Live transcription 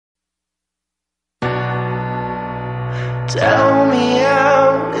Tell me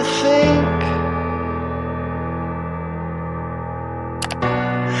how to think.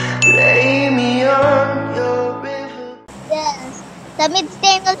 Lay me on your river. Yes. Sa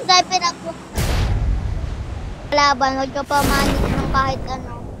mid-stain ng sniper ako. Laban, huwag ka pa manis ng kahit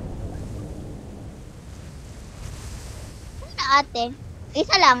ano. Ano na ate?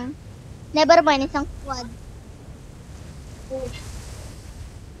 Isa lang. Never mind, isang squad.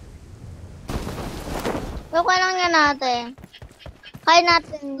 Okay lang yan natin. Kaya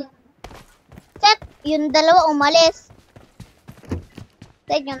natin. Set, yung dalawa umalis.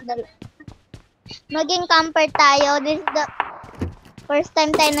 Set, yung dalawa. Maging camper tayo. This is the first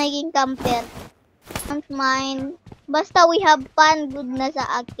time tayo naging camper. Don't mind. Basta we have fun, good na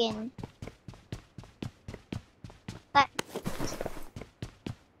sa akin.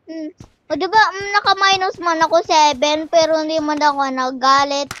 O diba, naka-minus man ako 7, pero hindi man ako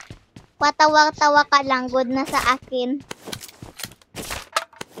nagalit. Patawa-tawa ka lang, good na sa akin.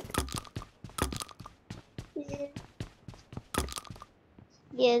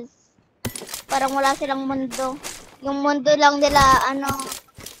 Yes. Parang wala silang mundo. Yung mundo lang nila, ano.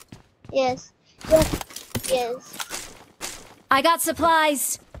 Yes. Yes. Yes. I got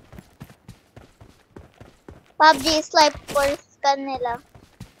supplies. Pubg is life force kanila.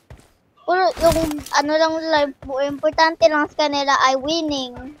 Puro yung ano lang life, importante lang sa kanila ay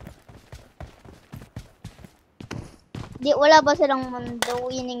winning. Di, wala ba silang mundo?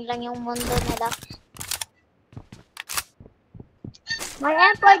 Winning lang yung mundo nila. May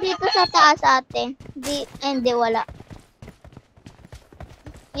emperor dito sa taas ate. Hindi wala.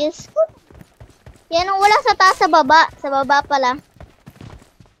 Yes. Yan ang wala sa taas, sa baba. Sa baba pala.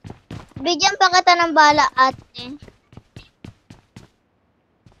 Bigyan pa kita ng bala ate.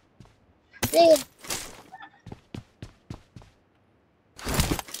 Sige.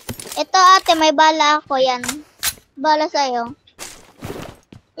 Ito ate, may bala ako yan. Bala sa'yo.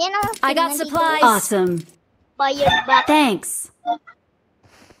 Yan ang I got supplies. Awesome. Bayad back. Thanks.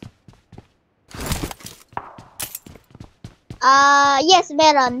 Yes,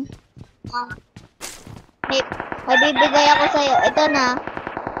 meron. May bibigay ako sa'yo. Ito na.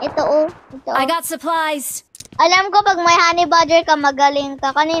 Ito oh. Ito oh. I got supplies. Alam ko pag may honey badger ka, magaling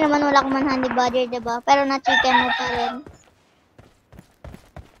ka. Kanina naman wala ka man honey badger, diba? Pero na-chicken mo pa rin.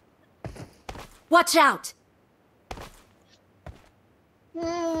 Watch out.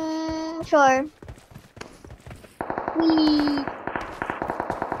 Sure. Wee.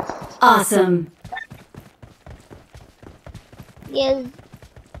 Awesome. Yes.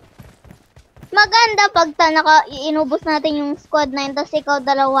 Maganda pag inubos natin yung squad 9, tapos ikaw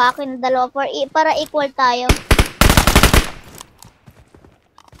dalawa, akin dalawa, para equal tayo.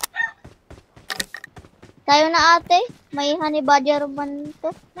 Tayo na ate. May honey badger ba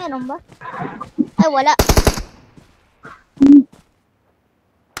nito? Meron ba? Ay, wala.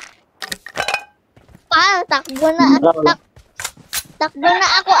 Takbo na. Takbo na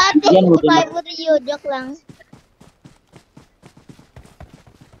ako ate. Survivor you. Joke lang.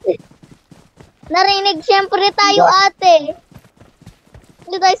 Narinig siyempre tayo ate.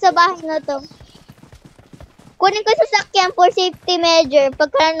 Dito tayo sa bahay na to. Kunin ko sa sasakyan for safety measure.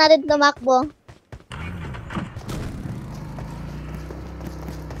 Pagka natin tumakbo.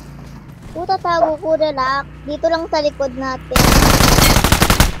 Puta, tago ko relax. Dito lang sa likod natin.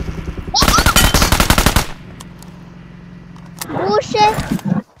 Bullshit.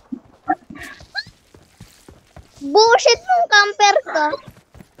 Bullshit mong camper ka.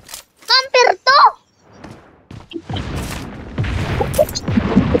 Camper to!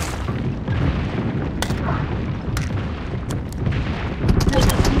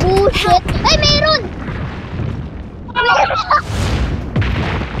 Bullshit! Ay, mayroon!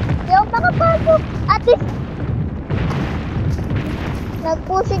 Di ako makapasok. Ate!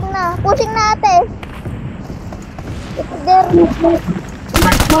 Nag-pushing na. Pushing na ate. It's there.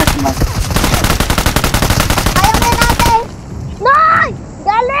 Ayaw na natin! No!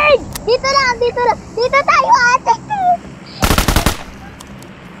 Galing! Dito lang, dito lang. Dito tayo, ate.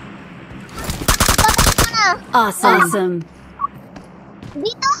 Patay mo na. Awesome.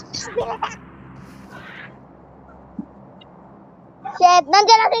 Dito. Shit,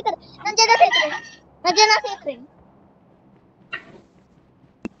 nandiyan na si Trin. Nandiyan na si Trin. Nandiyan na si Trin.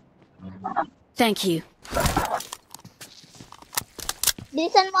 Thank you.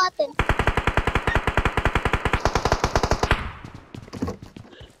 Bilisan mo ate.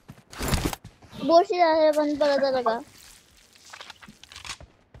 Bullshit na harapan pala talaga.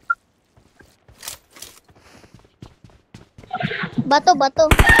 Bato, bato.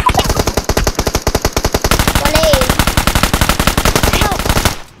 Wala eh.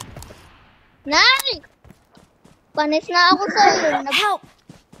 Nice! Panis na ako sa'yo. Help!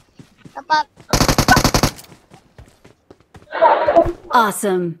 Napak.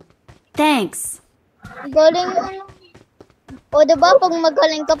 Awesome. Thanks. Galing mo lang. O diba pag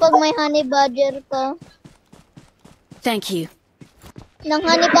magaling ka pag may honey badger ka? Thank you. Ng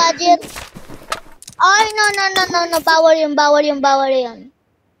honey badger? Ay, no. Bawal yun.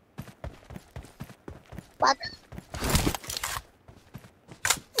 Pat.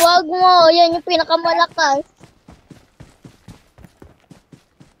 Wag mo. Yan yung pinakamalakas.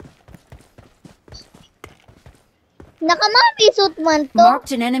 Nakamami suit man to. Marked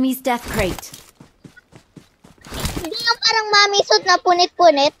an enemy's death crate. Hindi yung parang mami suit na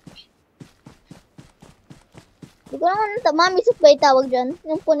punit-punit. Hindi ko naman mami suit ba yung tawag dyan?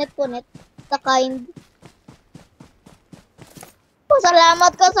 Yung punit-punit. Sa kind.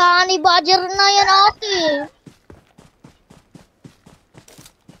 Pasalamat ka sa honey badger na yan, ate.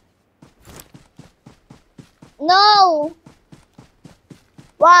 No!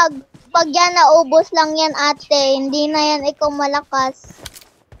 Wag. Pag yan naubos lang yan, ate. Hindi na yan ikaw malakas.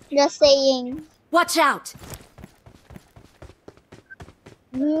 Just saying. Watch out!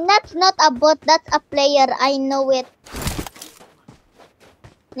 That's not a bot, that's a player. I know it.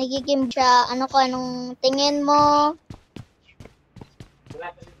 Nagigim siya. Ano ka, anong tingin mo?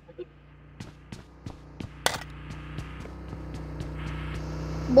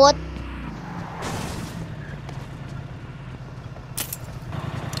 Bot.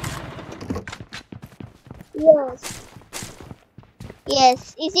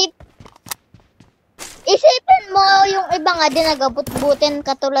 Yes. Isipin mo yung iba nga din nagabut-butin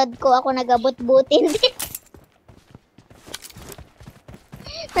katulad ko. Ako nagabut-butin din.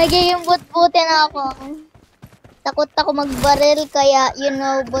 Nagiging but-butin ako. Takot ako magbaril kaya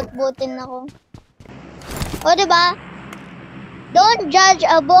but-butin ako. O diba? Don't judge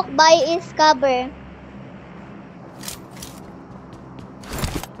a book by its cover.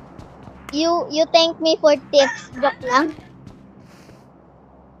 You thank me for tips. Joke lang.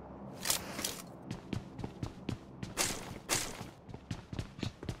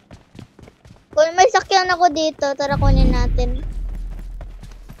 Kung may sakyan ako dito, tara kunin natin.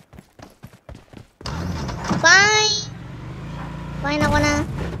 Fine ako na.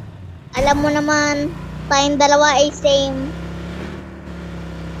 Alam mo naman, tayong dalawa ay same.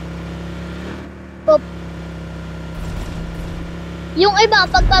 Oop. Yung iba,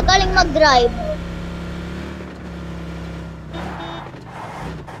 pagkagaling mag-drive.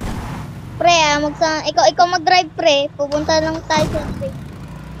 Pre, ikaw mag-drive, pre. Pupunta lang tayo sa street.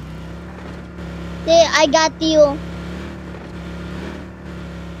 Say, I got you.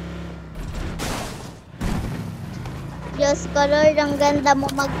 Diyos ko, Lord, ang ganda mo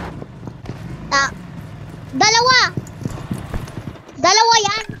Dalawa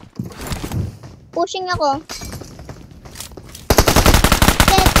yan! Pushing ako.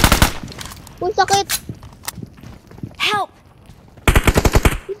 Uy, sakit! Help!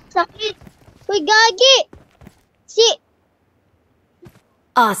 Sakit! Uy, gagi!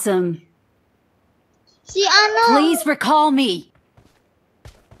 Awesome. Si ano? Please recall me.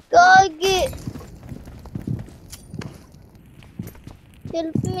 Gagi!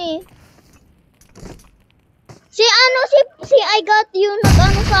 Help me. Si I got you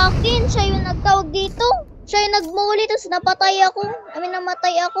nag-ano sa akin. Siya yung nagtawag dito. Siya yung nagmuli, tapos namatay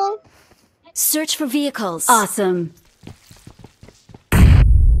ako. Search for vehicles. Awesome.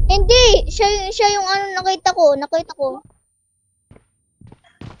 Hindi! Siya yung ano nakita ko.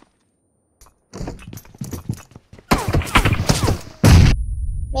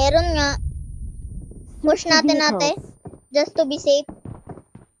 Meron nga. Push natin. Just to be safe.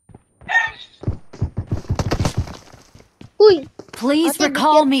 Uy! Please Ate,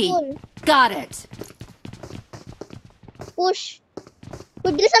 recall be me. careful. Got it. Push.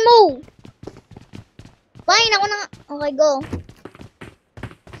 Uy, bilisan mo! Fine, ako na nga. Okay, go.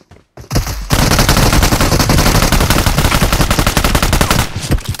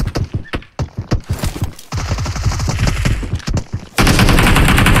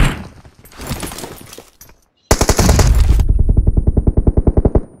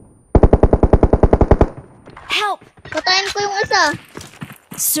 Help! Patayin ko yung isa.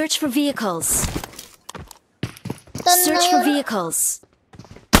 Search for vehicles. Tan Search na for yun. vehicles.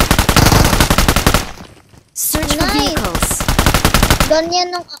 Search for Nice. vehicles. Ganyan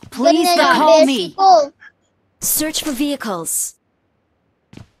Please yung recall best me. ko. Search for vehicles.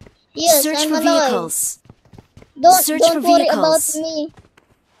 Yes, Search I'm for alive. vehicles. Search Don't for worry about vehicles. me.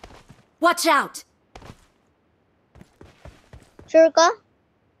 Watch out. Sure ka?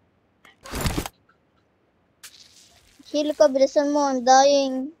 Heal ka, bilisan mo. I'm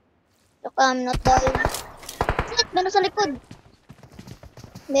dying. Saka I'm not dying. Meron sa likod.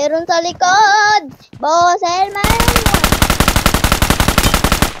 Meron sa likod. Boss Elman.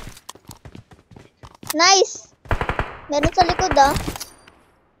 Nice. Meron sa likod ah.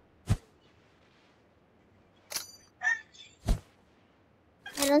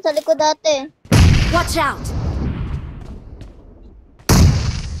 Meron sa likod dati. Watch out!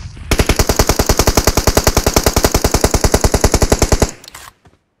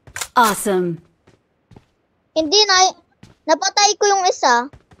 Awesome. Hindi na, napatay ko yung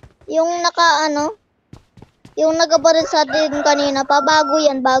isa. Yung yung nagabaril sa atin kanina pa. Bago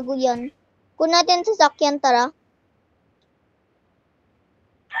yan. Kung natin sasakyan, tara.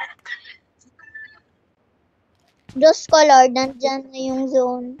 Just color, nandyan na yung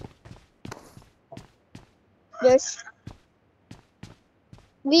zone.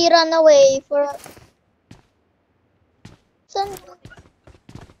 We run away for... Saan yung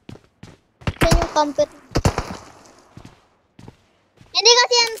camper? Hindi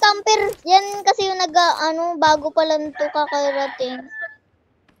kasi yan camper. Yan kasi yung bago pa lang ito kakarating.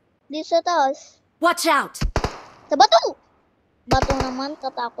 Di sa taas. Watch out! Sa bato! Bato naman,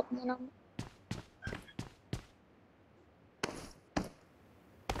 katakot mo naman.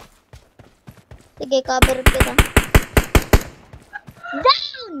 Sige, cover kita.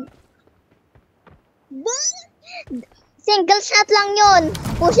 Down! Single shot lang yun.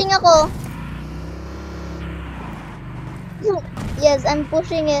 Pushing ako. Yes, I'm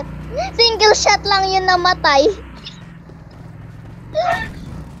pushing it. Single shot lang yun namatay.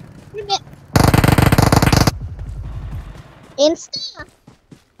 Insta.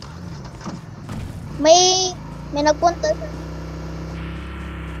 May nagpunta sa...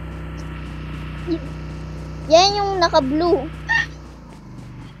 Yan yung naka-blue.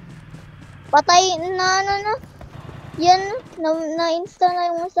 Patay na Yan, na-insta na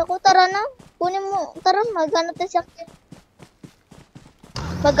yung masa ko. Tara na. Kunin mo. Tara, maghanap na siya.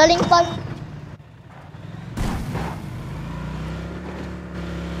 Magaling pa.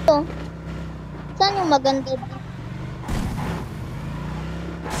 Ito. Saan yung maganda?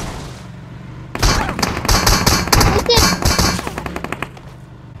 Isip.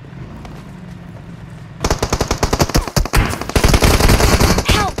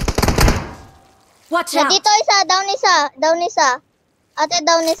 Watch out! Dito isa, down isa. Ate,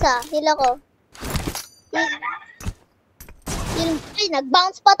 down isa. Hila ko. Ay,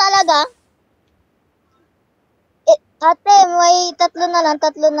 nag-bounce pa talaga. Ate, may tatlo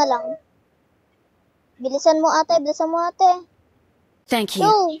na lang. Bilisan mo ate. Thank you.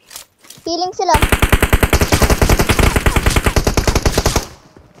 Go. Healing sila.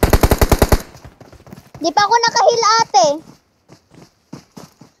 Di pa ako naka-heal ate.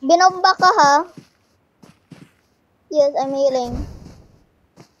 Binomba ka ha. Yes, I'm healing.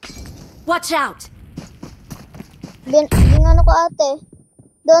 Watch out! Ano ko ate.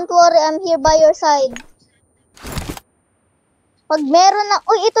 Don't worry, I'm here by your side. Pag meron na...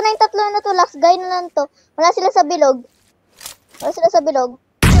 Uy, ito na yung tatlo na to. Last guy na lang to. Wala sila sa bilog.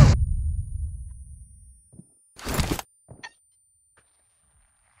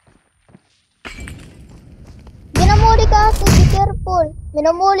 Minamuli ka ate. Be careful.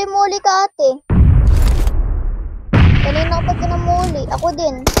 Minamuli ka ate. Kanina ako pinamuli. Ako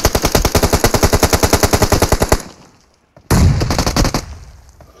din.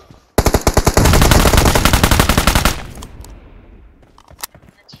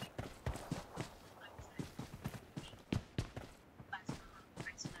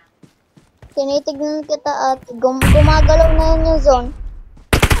 Tinitignan kita at gumagalaw na yan yung zone.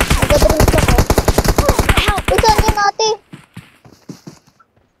 Nag-drink ako. Saan yun ate?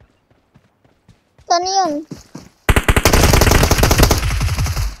 Saan yun?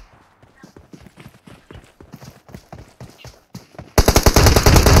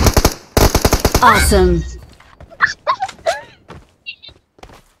 Awesome.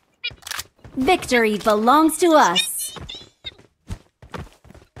 Victory belongs to us.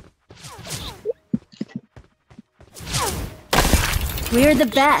 We're the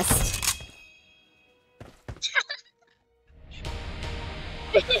best.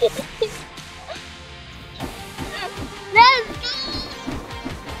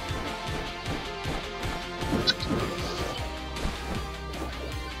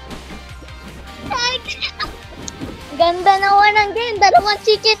 Ganda naman ng game. 2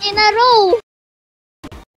 chicken in a row.